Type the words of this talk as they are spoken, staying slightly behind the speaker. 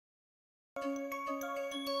Welcome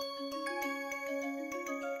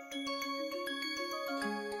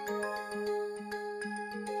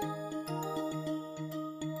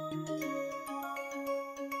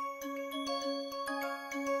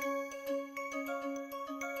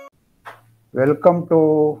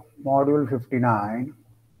to Module 59,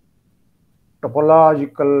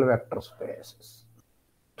 Topological Vector Spaces.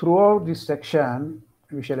 Throughout this section,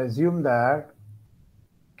 we shall assume that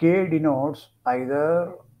K denotes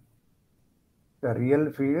either the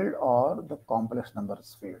real field or the complex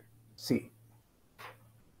numbers field, C.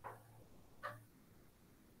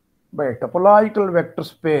 By topological vector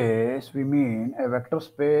space, we mean a vector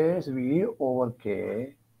space V over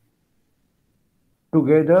K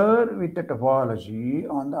together with the topology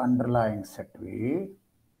on the underlying set V,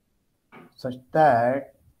 such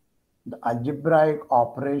that the algebraic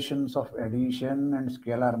operations of addition and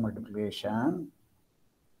scalar multiplication,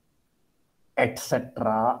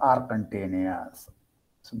 etc., are continuous.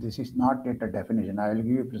 So this is not yet a definition. I will give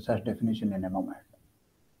you a precise definition in a moment.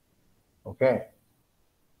 Okay.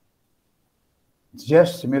 It's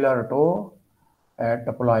just similar to a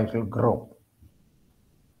topological group.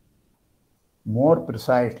 More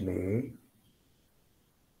precisely,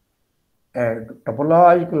 a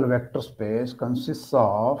topological vector space consists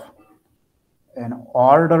of an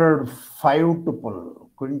ordered 5-tuple,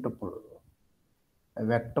 quintuple, a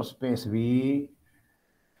vector space V,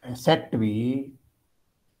 a set V,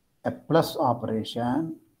 a plus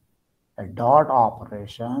operation, a dot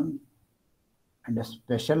operation, and a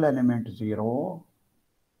special element 0,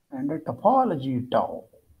 and a topology tau.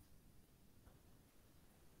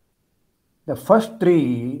 The first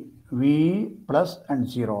three, V, plus, and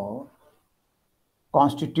 0,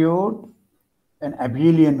 constitute an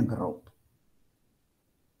abelian group,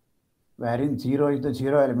 wherein 0 is the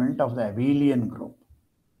 0 element of the abelian group.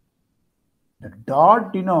 The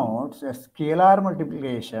dot denotes a scalar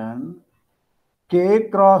multiplication K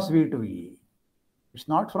cross V to V. It's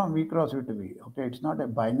not from V cross V to V. Okay, it's not a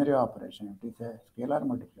binary operation. It is a scalar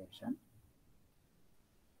multiplication.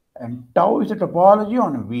 And tau is a topology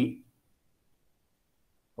on V.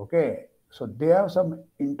 Okay, so they have some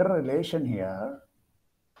interrelation here.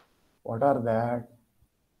 What are that?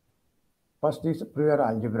 First is pure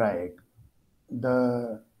algebraic.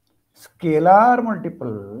 The scalar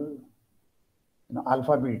multiple,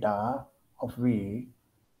 alpha beta of V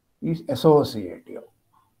is associative.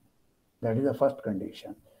 That is the first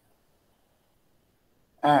condition.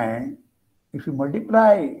 And if you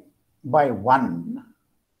multiply by 1,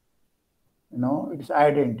 it's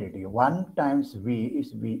identity. 1 times V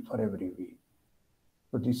is V for every V.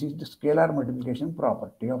 So this is the scalar multiplication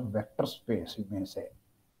property of vector space, you may say.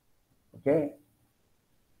 Okay.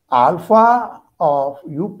 Alpha of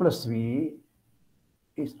U plus V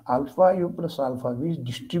is alpha U plus alpha V is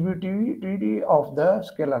distributivity of the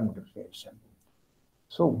scalar multiplication.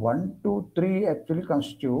 So 1, 2, 3 actually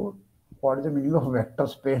constitute what is the meaning of vector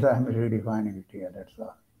space. I am redefining it here, that's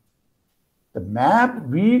all. The map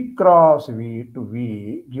V cross V to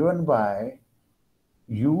V given by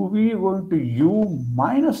UV going to U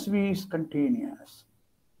minus V is continuous.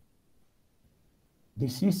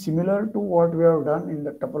 This is similar to what we have done in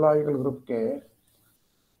the topological group case.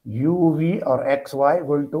 UV or XY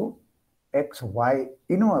going to XY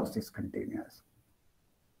inverse is continuous.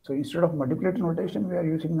 So instead of multiplicative notation, we are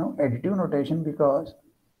using now additive notation because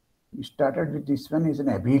we started with this one is an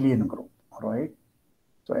abelian group, all right?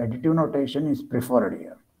 So additive notation is preferred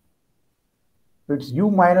here. So it's U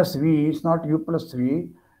minus V, it's not U plus V.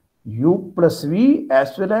 U plus V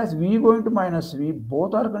as well as V going to minus V,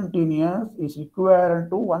 both are continuous, is equivalent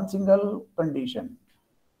to one single condition.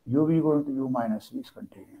 UV going to U minus V is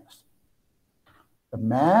continuous. The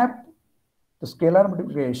map, the scalar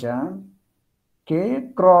multiplication, K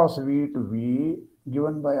cross V to V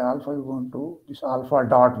given by alpha going to this alpha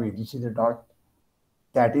dot V, this is the dot,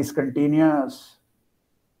 that is continuous.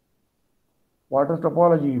 What is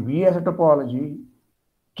topology? V as a topology.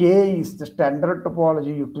 K is the standard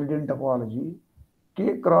topology, Euclidean topology.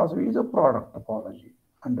 K cross V is a product topology.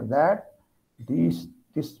 Under that, this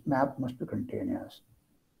map must be continuous.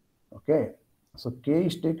 Okay. So K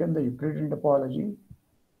is taken the Euclidean topology,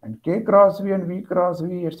 and K cross V and V cross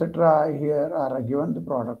V, etc. here are given the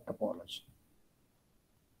product topology.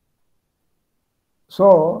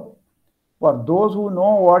 So, for those who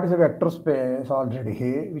know what is a vector space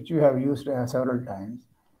already, which we have used several times,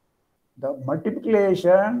 the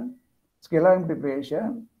multiplication, scalar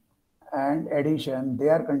multiplication and addition, they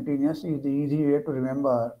are continuous, is the easy way to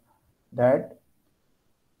remember that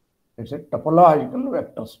it's a topological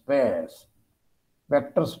vector space.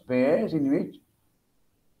 Vector space in which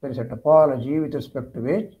there is a topology with respect to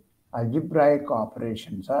which algebraic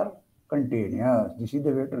operations are continuous. This is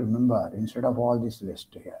the way to remember instead of all this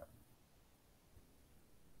list here.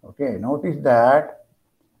 Okay, notice that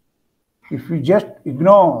if we just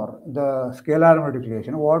ignore the scalar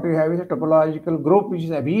multiplication, what we have is a topological group which is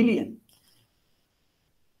abelian.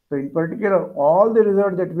 So in particular, all the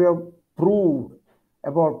results that we have proved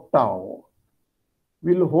about tau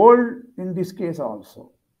will hold in this case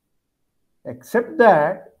also, except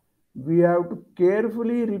that we have to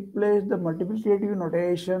carefully replace the multiplicative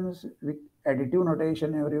notations with additive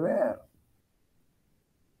notation everywhere.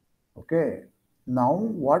 Okay, now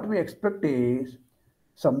what we expect is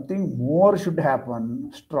something more should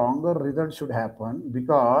happen, stronger results should happen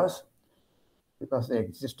because the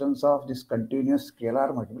existence of this continuous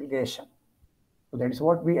scalar multiplication. So that is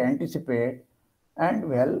what we anticipate, and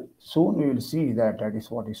well, soon we will see that that is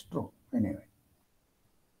what is true anyway.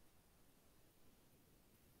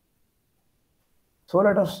 So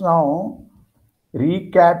let us now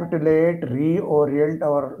recapitulate, reorient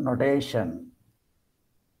our notation,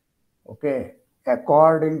 okay,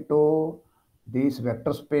 according to these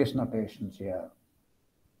vector space notations here.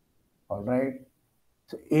 All right.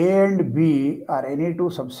 So A and B are any two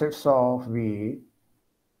subsets of V.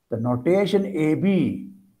 The notation AB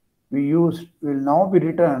we use will now be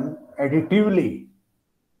written additively.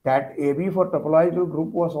 That AB for topological group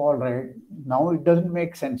was all right. Now it doesn't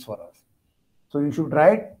make sense for us. So you should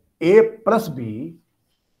write A plus B,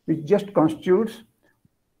 which just constitutes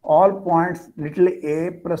all points little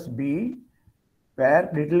a plus b, where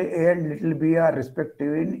little a and little b are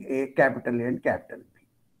respective in A, capital A and capital B.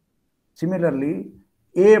 Similarly,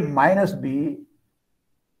 A minus B,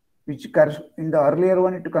 which in the earlier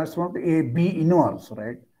one it corresponds to A B inverse,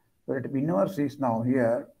 right? So that inverse is now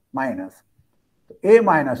here minus. So A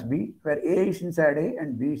minus B, where A is inside A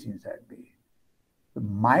and B is inside B. So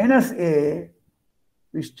minus A,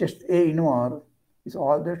 which just A inverse, is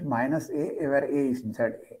all that minus A, where A is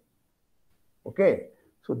inside A. Okay,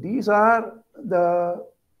 so these are the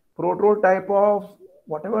prototype of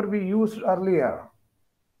whatever we used earlier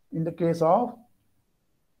in the case of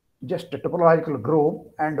just a topological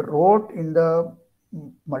group and wrote in the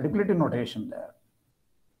multiplicative notation there.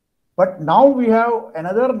 But now we have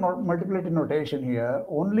another multiplicative notation here,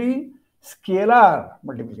 only scalar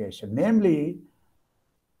multiplication, namely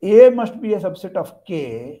A must be a subset of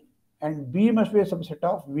K and B must be a subset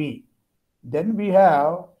of V. Then we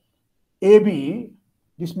have AB,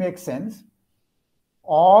 this makes sense,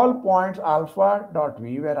 all points alpha dot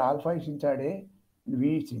V, where alpha is inside A and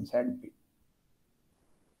V is inside B.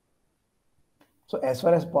 So as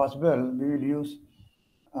far as possible, we will use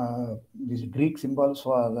these Greek symbols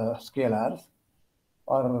for the scalars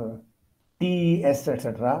or T, S,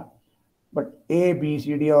 etc. But A, B,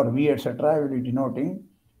 C, D or V, etc. will be denoting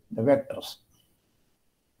the vectors.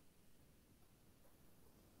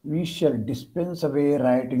 We shall dispense away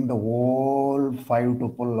writing the whole 5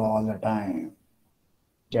 tuple all the time.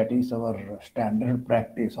 That is our standard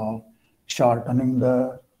practice of shortening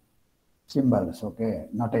the symbols, okay,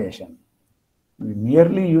 notation. We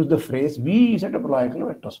merely use the phrase V is a topological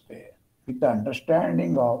vector space with the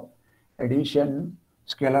understanding of addition,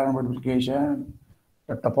 scalar multiplication,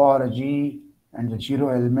 the topology, and the zero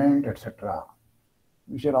element, etc.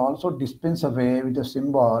 We shall also dispense away with the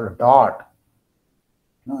symbol dot.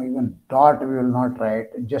 No, even dot we will not write,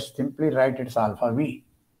 just simply write it's alpha V.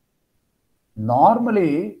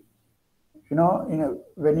 Normally,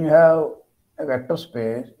 when you have a vector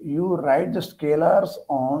space, you write the scalars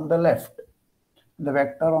on the left, the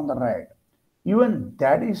vector on the right. Even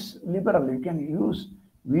that is liberal. You can use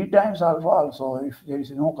V times alpha also if there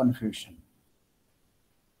is no confusion.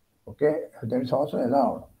 Okay, that is also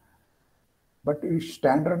allowed. But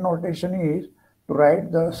standard notation is to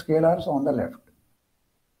write the scalars on the left.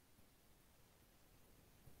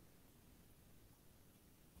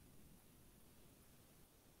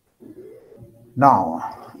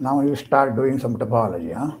 Now you start doing some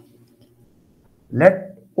topology. Huh?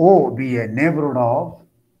 Let O be a neighborhood of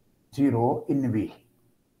 0 in V.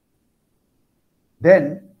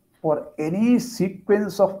 Then for any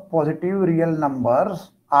sequence of positive real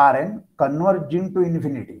numbers Rn converging to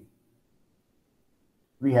infinity,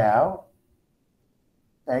 we have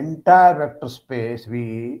the entire vector space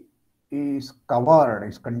V is covered,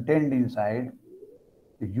 is contained inside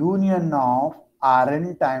the union of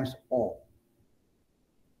Rn times O,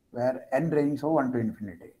 where n ranges from 1 to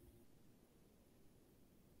infinity.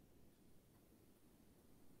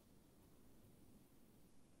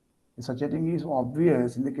 Such a thing is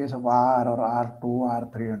obvious in the case of R or R2,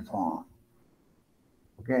 R3 and so on.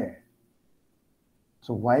 Okay.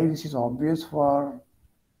 So why this is obvious for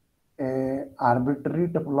a arbitrary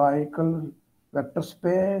topological vector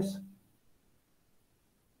space?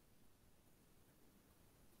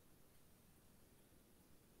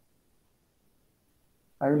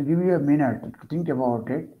 I will give you a minute to think about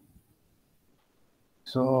it.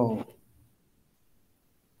 So,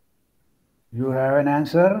 you have an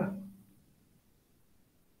answer?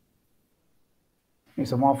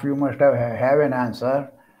 Some of you must have an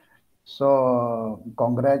answer. So,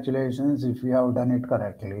 congratulations if you have done it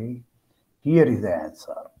correctly. Here is the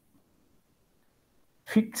answer.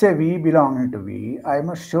 Fix a V belonging to V. I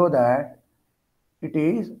must show that it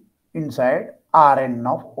is inside Rn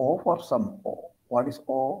of O for some O. What is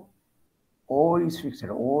O? O is fixed.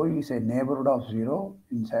 O is a neighborhood of 0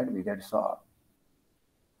 inside V, that's all.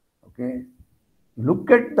 Okay.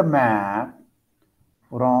 Look at the map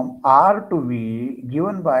from R to V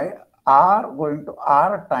given by R going to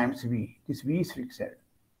R times V. This V is fixed.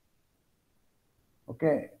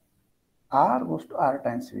 Okay. R goes to R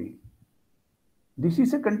times V. This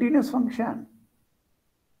is a continuous function.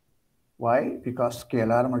 Why? Because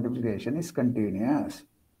scalar multiplication is continuous.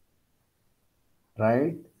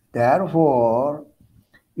 Right? Therefore,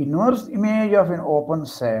 inverse image of an open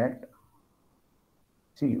set,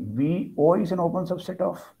 see, V, O is an open subset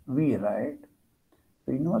of V, right?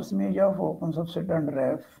 The inverse image of open subset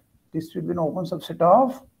under F, this will be an open subset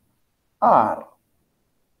of R.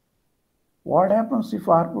 What happens if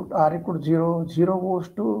R equal to 0? 0 goes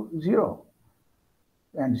to 0.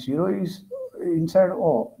 And 0 is inside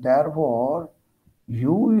O. Therefore,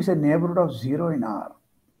 U is a neighborhood of 0 in R.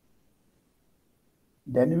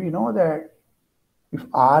 Then we know that if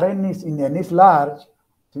Rn is in n is large,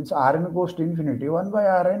 since Rn goes to infinity, 1 by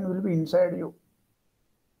Rn will be inside U.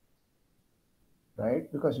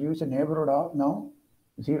 Right? Because U is a neighborhood of now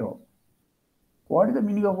 0. What is the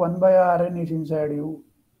meaning of 1 by Rn is inside U?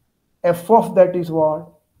 F of that is what?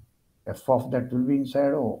 F of that will be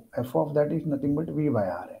inside O. F of that is nothing but V by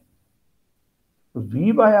Rn. So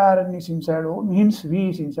V by Rn is inside O means V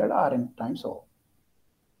is inside Rn times O.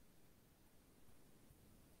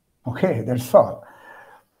 Okay, that's all.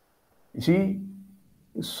 You see,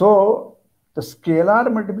 so the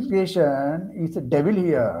scalar multiplication is the devil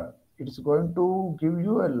here. It is going to give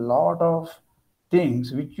you a lot of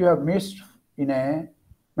things which you have missed in a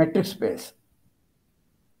metric space.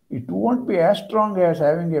 It won't be as strong as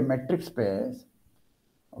having a metric space,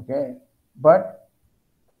 okay, but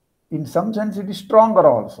in some sense it is stronger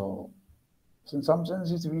also. So in some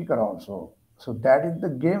sense it's weaker also. So that is the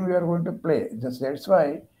game we are going to play. That's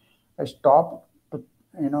why I stopped to,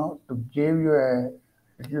 to give you a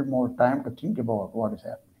little more time to think about what is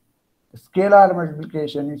happening. The scalar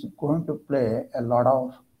multiplication is going to play a lot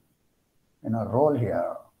of role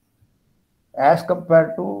here as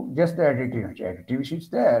compared to just the additive. Additive is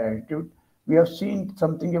there. Additive, we have seen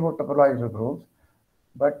something about topological groups,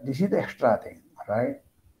 but this is the extra thing, right?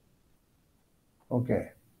 Okay.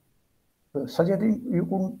 So such a thing you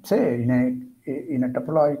couldn't say in a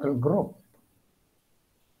topological group.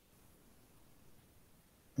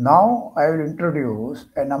 Now I will introduce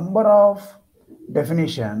a number of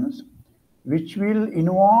definitions which will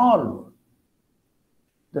involve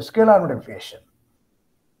the scalar multiplication.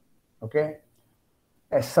 Okay.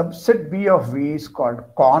 A subset B of V is called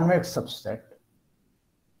convex subset.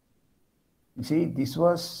 You see, this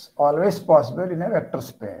was always possible in a vector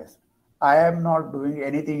space. I am not doing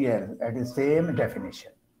anything else. That is same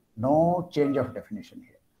definition. No change of definition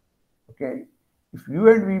here. Okay. If U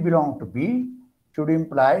and V belong to B, should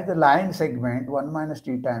imply the line segment 1 minus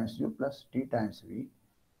T times U plus T times V,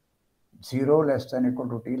 0 less than equal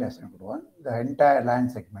to T less than equal to 1. The entire line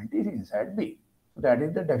segment is inside B. So that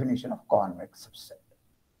is the definition of convex subset.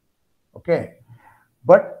 Okay.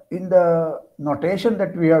 But in the notation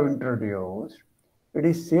that we have introduced, it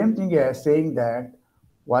is same thing as saying that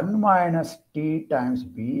 1 minus T times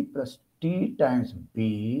B plus T times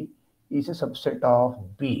B is a subset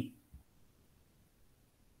of B.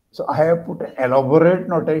 So I have put an elaborate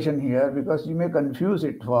notation here because you may confuse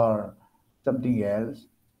it for something else.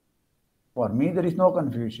 For me, there is no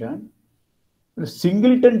confusion. The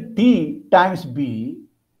singleton T times B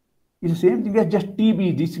is the same thing as just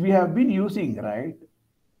TB. This we have been using, right?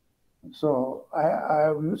 So I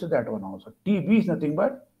have used that one also. TB is nothing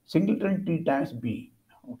but singleton T times B.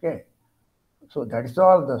 Okay. So that is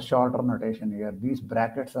all the shorter notation here. These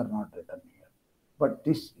brackets are not written here. But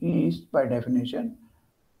this is by definition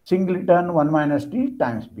singleton 1 minus T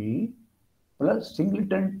times B plus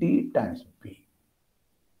singleton T times B.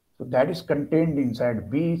 So that is contained inside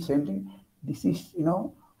B, same thing. This is,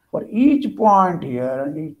 for each point here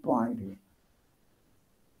and each point here.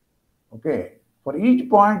 Okay. For each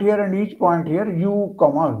point here and each point here, u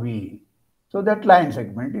comma v. So that line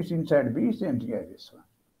segment is inside B, same thing as this one.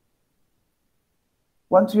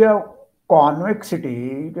 Once you have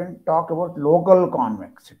convexity, you can talk about local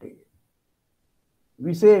convexity.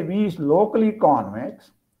 We say V is locally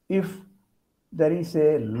convex if there is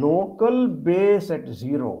a local base at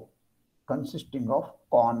 0 consisting of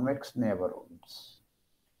convex neighborhoods.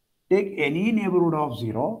 Take any neighborhood of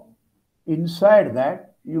 0, inside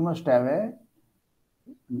that you must have a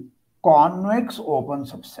convex open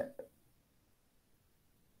subset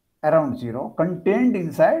around 0 contained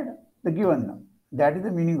inside the given number. That is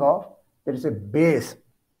the meaning of there is a base,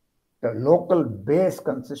 the local base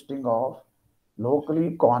consisting of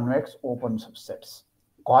locally convex open subsets.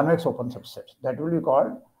 Convex open subsets. That will be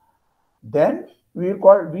called. Then we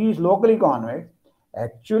call V is locally convex.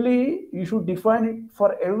 Actually, you should define it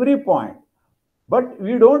for every point. But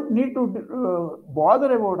we don't need to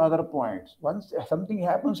bother about other points. Once something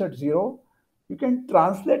happens at 0, you can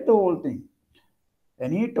translate the whole thing.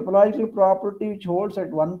 Any topological property which holds at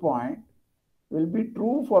one point will be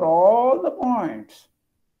true for all the points.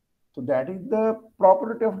 So that is the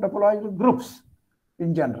property of topological groups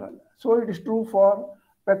in general. So it is true for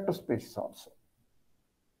vector spaces also.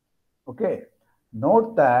 Okay.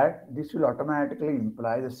 Note that this will automatically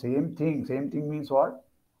imply the same thing. Same thing means what?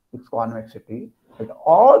 Its convexity at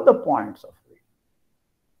all the points of V.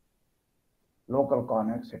 Local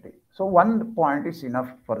convexity. So one point is enough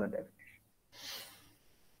for the definition.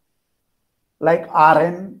 Like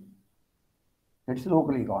Rn, it's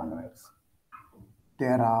locally convex.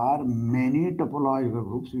 There are many topological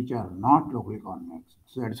groups which are not locally convex.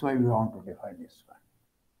 So that's why we want to define this one.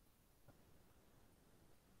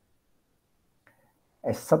 A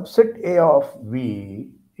subset A of V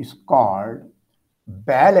is called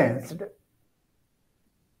balanced.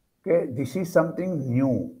 Okay, this is something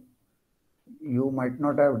new. You might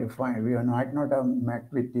not have defined, we might not have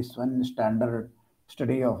met with this one in standard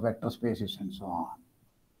study of vector spaces and so on.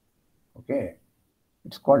 Okay,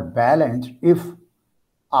 it's called balanced if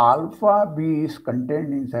alpha B is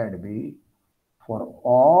contained inside B for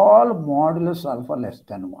all modulus alpha less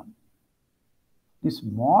than 1. This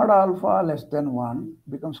mod alpha less than 1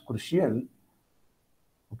 becomes crucial,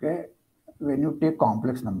 okay, when you take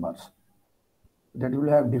complex numbers. That will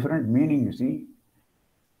have different meaning, you see.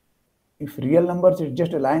 If real numbers, it's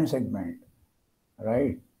just a line segment,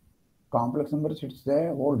 right? Complex numbers, it's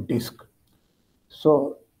the whole disk.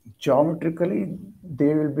 So geometrically,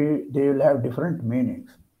 they will have different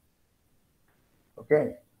meanings.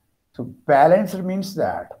 Okay. So balanced means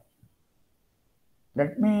that.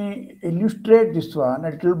 Let me illustrate this one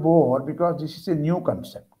a little more because this is a new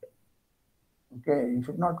concept. Okay, you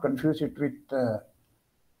should not confuse it with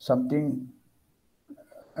something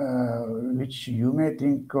which you may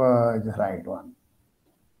think is the right one.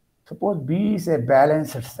 Suppose B is a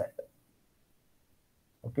balanced set.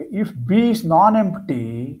 Okay, if B is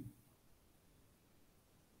non-empty,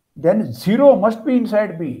 then 0 must be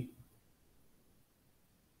inside B.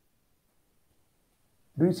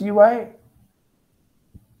 Do you see why?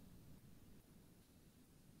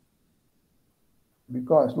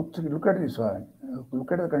 Because look at this one.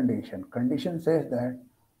 Look at the condition. Condition says that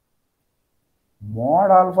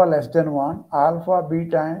mod alpha less than 1, alpha B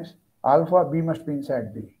times alpha B must be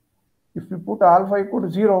inside B. If you put alpha equal to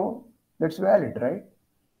 0, that's valid, right?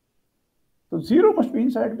 So 0 must be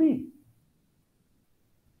inside B.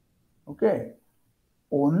 Okay.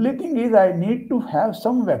 Only thing is I need to have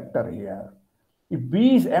some vector here. If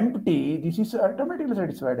B is empty, this is automatically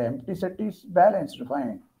satisfied. Empty set is balanced,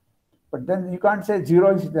 fine. But then you can't say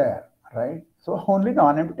 0 is there, right? So only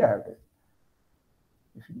non-empty I have to.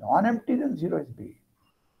 If non-empty, then 0 is B.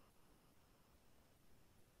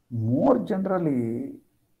 More generally,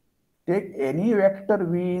 take any vector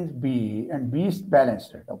V is B and B is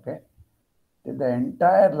balanced, okay? Then the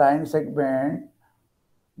entire line segment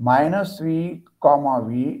minus V comma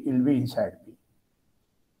V will be inside B.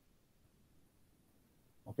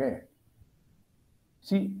 Okay.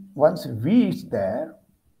 See, once V is there,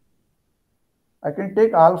 I can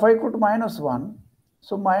take alpha equal to minus 1.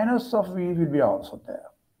 So minus of V will be also there.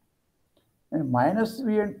 And minus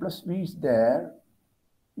V and plus V is there.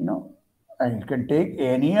 You know, and you can take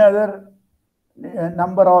any other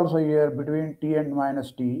number also here between T and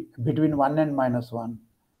minus T, between 1 and minus 1.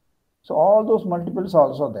 So all those multiples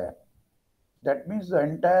also there. That means the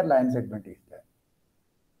entire line segment is there.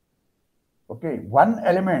 Okay, one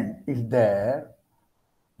element is there,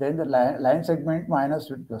 then the line segment minus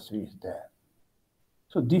V plus V is there.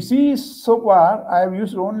 So this is, so far I have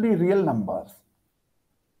used only real numbers.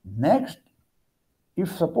 Next,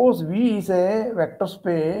 if suppose V is a vector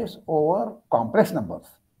space over complex numbers,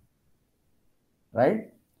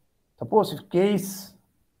 right? Suppose if K is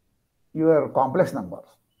your complex numbers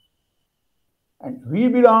and V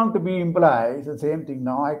belong to B implies the same thing.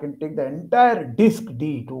 Now I can take the entire disk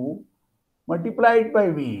D2, multiply it by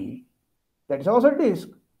V. That is also disk,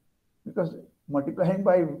 because multiplying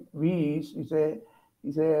by V is a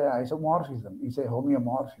isomorphism, is a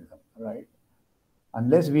homeomorphism, right?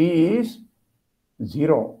 Unless V is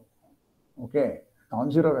 0, okay,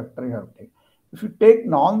 non-zero vector you have to take. If you take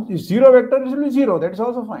non-zero vector, it will be 0. That is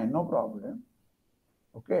also fine, no problem.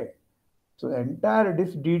 Okay. So the entire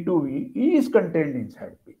disk D2V is contained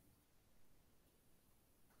inside P.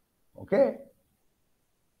 Okay.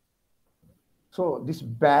 So this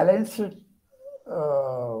balanced,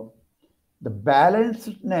 the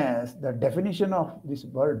balancedness, the definition of this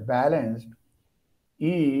word balanced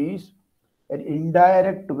is an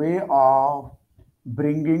indirect way of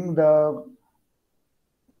bringing the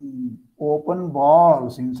open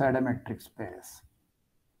balls inside a metric space.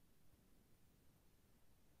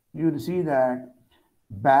 You will see that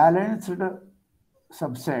balanced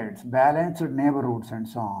subsets, balanced neighborhoods and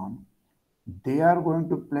so on, they are going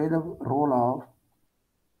to play the role of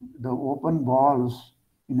the open balls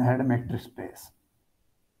in a metric space.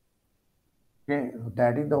 Okay, so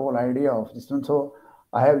that is the whole idea of this one. So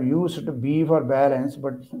I have used B for balance,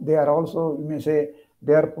 but they are also, you may say,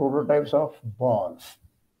 they are prototypes of balls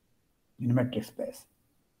in metric space.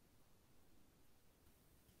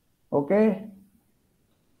 Okay.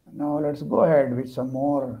 Now let's go ahead with some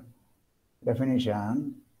more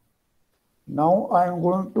definition. Now I am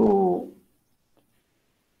going to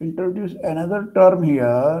introduce another term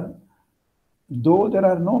here. Though there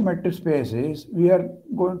are no metric spaces, we are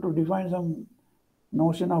going to define some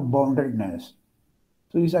notion of boundedness.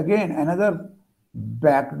 So this again another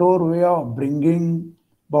backdoor way of bringing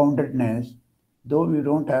boundedness, though we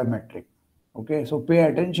don't have metric. Okay, so pay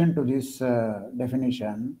attention to this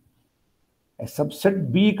definition. A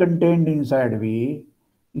subset B contained inside V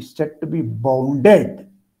is said to be bounded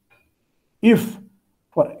if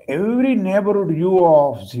for every neighborhood U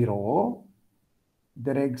of 0,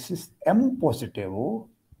 there exists M positive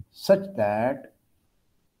such that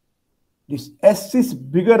this S is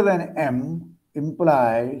bigger than M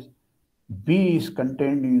implies B is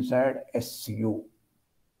contained inside SU.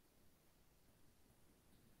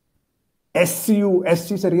 SU,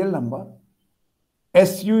 S is a real number.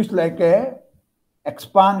 SU is like a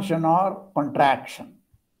expansion or contraction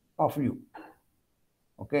of U.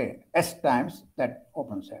 Okay, S times that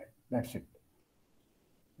open set. That's it.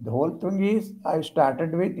 The whole thing is I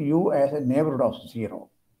started with U as a neighborhood of 0.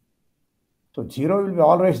 So 0 will be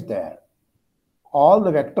always there. All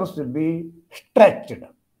the vectors will be stretched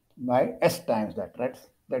by S times that, right?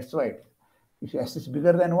 That's why. If S is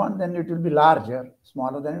bigger than 1, then it will be larger.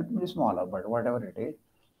 Smaller than it will be smaller, but whatever it is,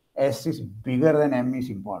 S is bigger than M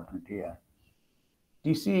is important here.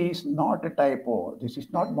 This is not a typo. This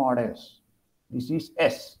is not mod S. This is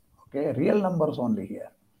S. Okay, real numbers only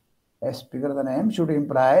here. S bigger than M should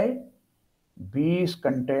imply B is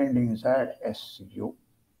contained inside SU.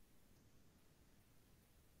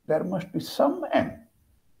 There must be some M.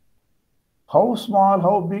 How small,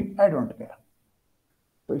 how big, I don't care.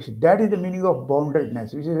 So that is the meaning of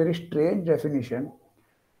boundedness, which is a very strange definition.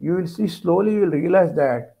 You will see slowly, you will realize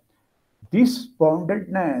that this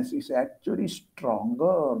boundedness is actually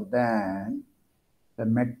stronger than the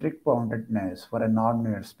metric boundedness for a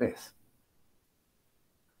non-linear space.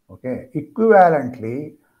 Okay,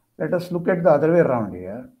 equivalently, let us look at the other way around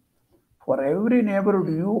here. For every neighborhood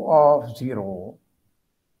U of 0,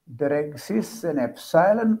 there exists an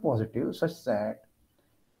epsilon positive such that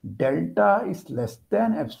delta is less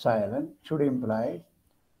than epsilon should imply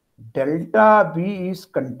delta B is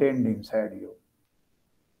contained inside U.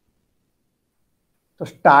 So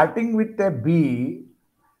starting with a B,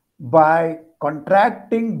 by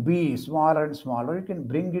contracting B smaller and smaller, you can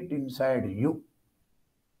bring it inside U.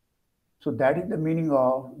 So that is the meaning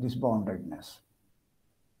of this boundedness.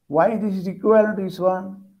 Why this is equivalent to this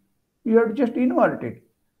one? You have to just invert it.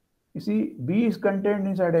 You see, B is contained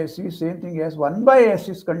inside S is same thing as 1 by S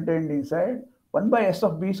is contained inside, 1 by S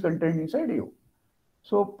of B is contained inside U.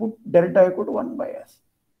 So put delta equal to 1 by S.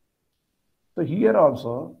 So here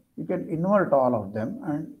also, you can invert all of them,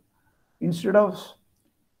 and instead of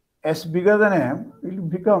S bigger than M, it will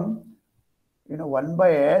become, 1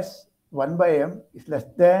 by S, 1 by M is less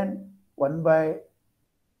than 1 by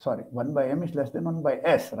M is less than 1 by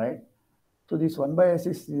S, right? So this 1 by S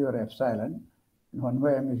is your epsilon, and 1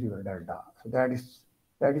 by M is your delta. So that is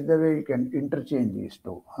the way you can interchange these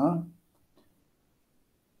two. Huh?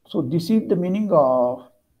 So this is the meaning of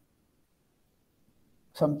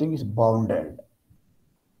something is bounded.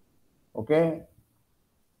 Okay.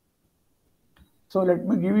 So let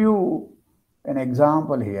me give you an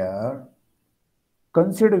example here.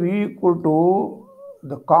 Consider V equal to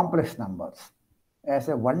the complex numbers as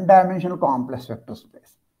a one-dimensional complex vector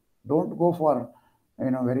space. Don't go for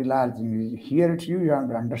very large. Here it's you have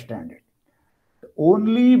to understand it. The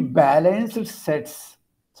only balanced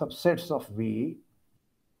subsets of V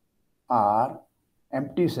are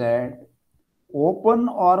empty set, open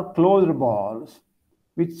or closed balls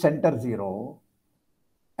with center 0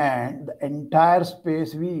 and the entire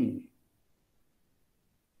space V.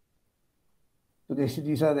 So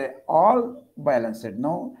these are the all balanced.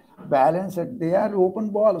 Now balanced, they are open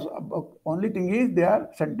balls. Only thing is they are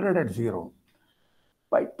centered at 0.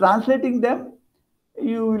 By translating them,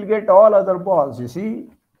 you will get all other balls, you see.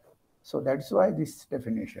 So that's why this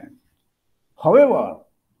definition. However,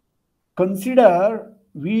 consider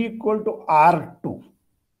V equal to R2.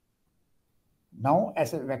 Now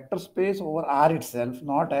as a vector space over R itself,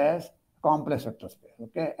 not as complex vector space,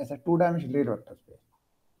 okay, as a two-dimensional real vector space.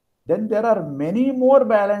 Then there are many more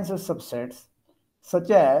balanced subsets, such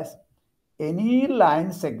as any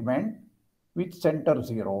line segment with center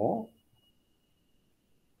 0,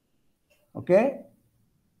 okay,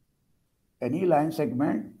 any line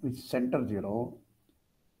segment with center 0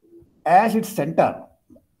 as its center,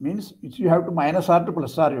 means you have to minus R to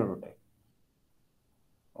plus R you have to take.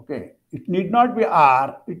 Okay, it need not be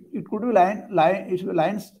R, it could be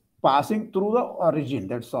lines passing through the origin,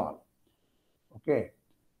 that's all. Okay,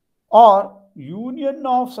 or union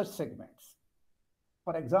of such segments.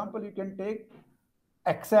 For example, you can take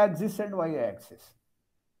x-axis and y-axis.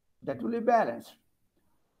 That will be balanced.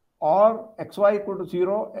 Or xy equal to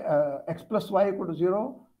 0, x plus y equal to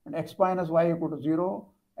 0, and x minus y equal to 0,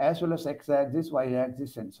 as well as x-axis,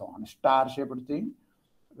 y-axis, and so on. Star-shaped thing,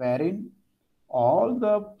 wherein all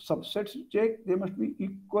the subsets you take, they must be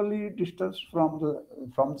equally distanced from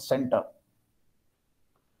the center.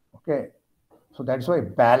 Okay, so that's why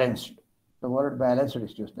balanced. The word balanced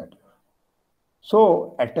is used that.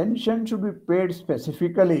 So attention should be paid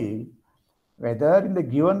specifically whether in the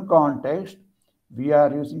given context we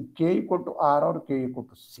are using K equal to R or K equal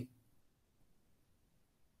to C.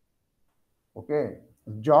 Okay,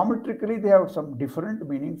 geometrically they have some different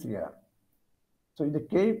meanings here. So in the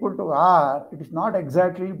K equal to R, it is not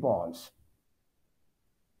exactly balls.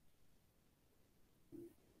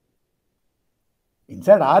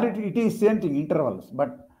 Inside R, it is same thing, intervals,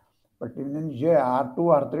 but in J, R2,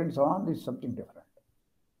 R3 and so on, is something different.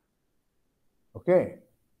 Okay.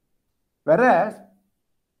 Whereas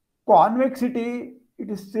convexity, it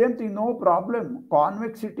is same thing, no problem.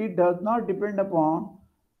 Convexity does not depend upon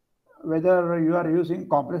whether you are using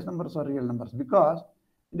complex numbers or real numbers, because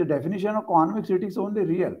the definition of convexity is only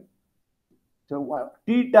real. So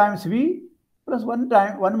t times v plus 1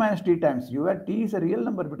 minus t times u, where t is a real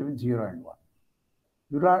number between 0 and 1.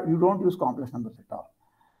 You don't use complex numbers at all.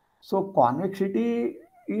 So convexity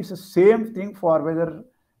is the same thing for whether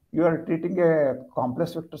you are treating a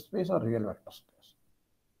complex vector space or real vector space.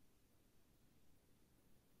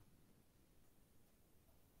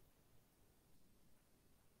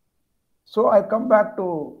 So I come back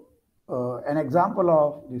to an example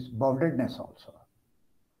of this boundedness also.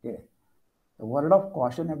 Okay. The word of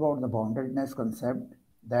caution about the boundedness concept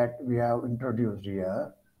that we have introduced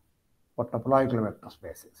here for topological vector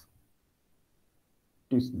spaces.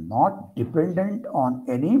 It is not dependent on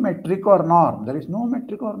any metric or norm. There is no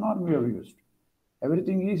metric or norm we have used.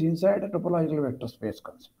 Everything is inside a topological vector space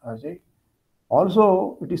concept.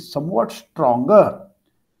 Also, it is somewhat stronger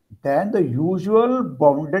than the usual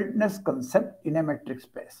boundedness concept in a metric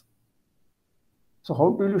space. So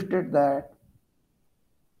how to illustrate that?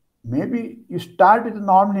 Maybe you start with a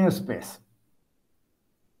nonlinear space.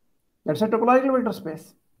 That's a topological vector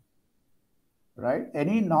space, right?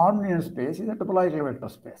 Any nonlinear space is a topological vector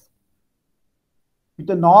space. With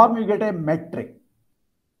the norm, you get a metric,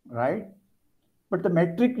 right? But the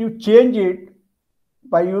metric, you change it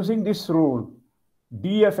by using this rule,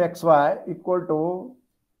 dfxy equal to,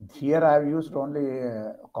 here I have used only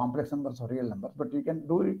complex numbers or real numbers, but you can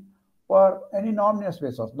do it for any nonlinear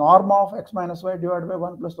space also. Norm of x minus y divided by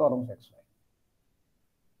 1 plus norm of xy.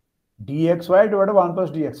 dxy divided by 1 plus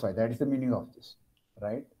dxy, that is the meaning of this,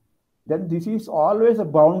 right? Then this is always a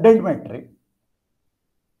bounded metric,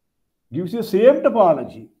 gives you same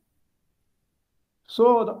topology.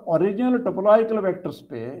 So the original topological vector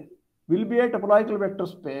space will be a topological vector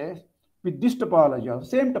space with this topology, of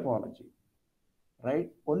same topology, right?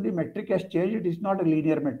 Only metric has changed. It is not a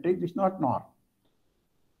linear metric. It is not norm.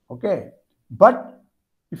 Okay. But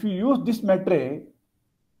If you use this metric,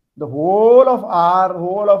 the whole of R,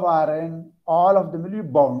 whole of Rn, all of them will be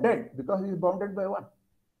bounded because it is bounded by 1.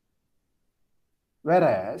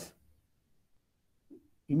 Whereas,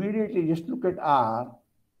 immediately just look at R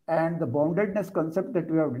and the boundedness concept that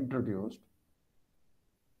we have introduced.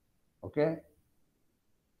 Okay,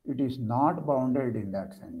 it is not bounded in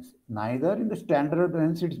that sense. Neither in the standard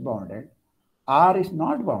sense it is bounded. R is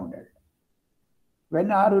not bounded.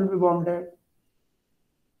 When R will be bounded?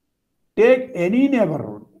 Take any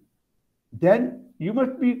neighborhood, then you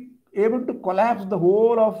must be able to collapse the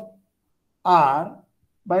whole of R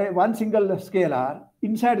by one single scalar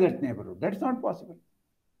inside that neighborhood. That's not possible.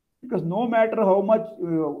 Because no matter how much,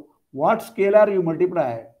 what scalar you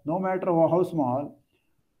multiply, no matter how small,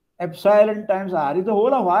 epsilon times R is the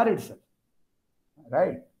whole of R itself.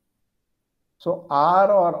 Right? So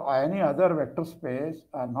R or any other vector space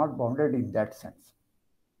are not bounded in that sense.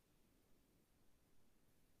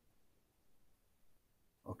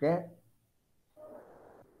 Okay?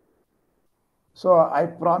 So I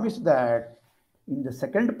promise that in the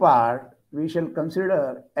second part, we shall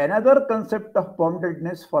consider another concept of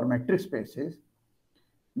boundedness for metric spaces,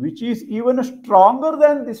 which is even stronger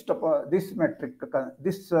than this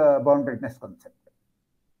boundedness concept.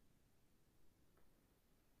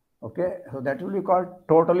 Okay, so that will be called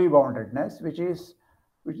totally boundedness, which is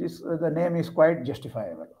the name is quite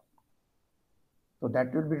justifiable. So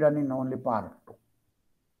that will be done in only part 2.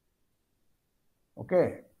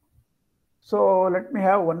 Okay, so let me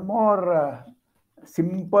have one more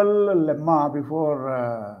simple lemma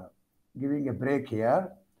before giving a break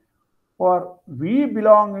here. For V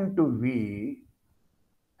belonging to V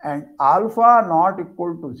and alpha not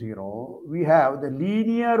equal to 0, we have the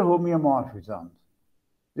linear homeomorphisms,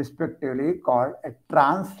 respectively called a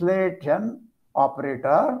translation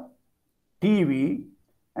operator TV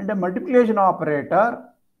and a multiplication operator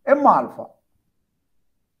M alpha.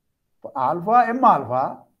 For alpha, M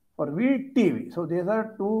alpha, for V, TV. So these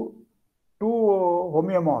are two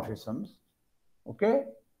homeomorphisms. Okay?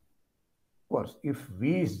 Of course, if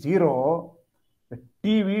V is 0, the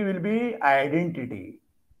TV will be identity.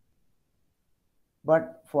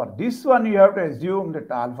 But for this one, you have to assume that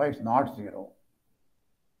alpha is not 0.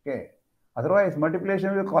 Okay. Otherwise,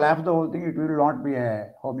 multiplication will collapse the whole thing. It will not be a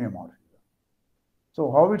homeomorphism.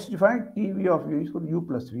 So how it's defined? TV of U is equal to U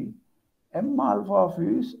plus V. M alpha of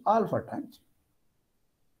U is alpha times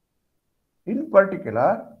V. In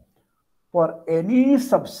particular, for any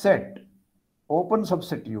subset, open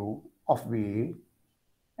subset U of V,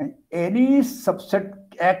 and any subset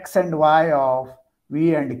X and Y of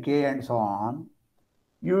V and K and so on,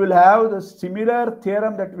 you will have the similar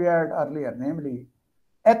theorem that we had earlier, namely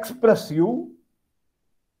X plus U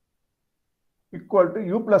equal to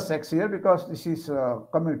U plus X here because this is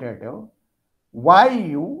commutative.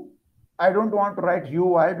 YU, I don't want to write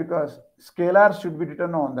UY because scalars should be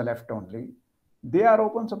written on the left only. They are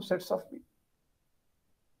open subsets of V.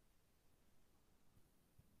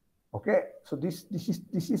 Okay, so this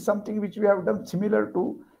is something which we have done similar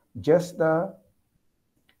to just the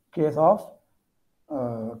case of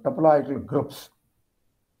topological groups.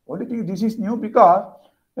 Only thing this is new because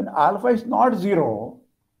when alpha is not 0,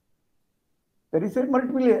 there is a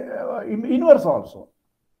inverse also.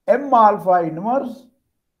 M alpha inverse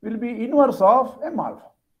will be inverse of M alpha.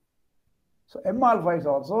 So M alpha is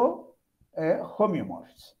also a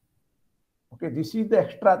homeomorphism. Okay, this is the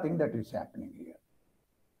extra thing that is happening here.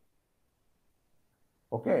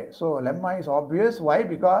 Okay, so lemma is obvious. Why?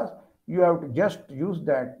 Because you have to just use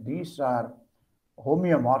that these are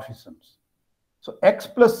homeomorphisms. So X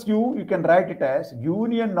plus U, you can write it as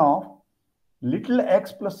union of little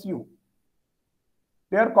x plus U.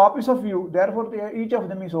 They are copies of U, therefore each of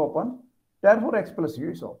them is open. Therefore, X plus U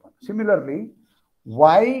is open. Similarly,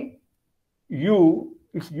 Y U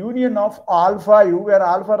is union of alpha U, where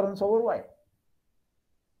alpha runs over Y.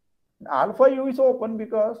 Alpha U is open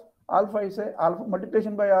because alpha is alpha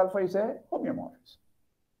multiplication by alpha is a homeomorphism.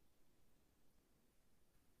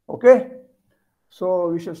 Okay, so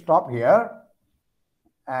we should stop here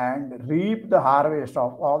and reap the harvest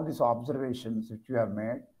of all these observations which we have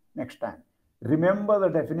made next time. Remember the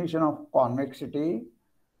definition of convexity,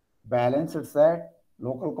 balanced set,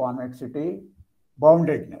 local convexity,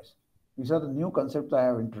 boundedness. These are the new concepts I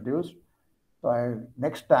have introduced. So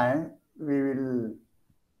next time we will,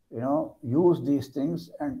 use these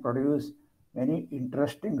things and produce many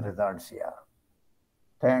interesting results here.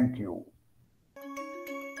 Thank you.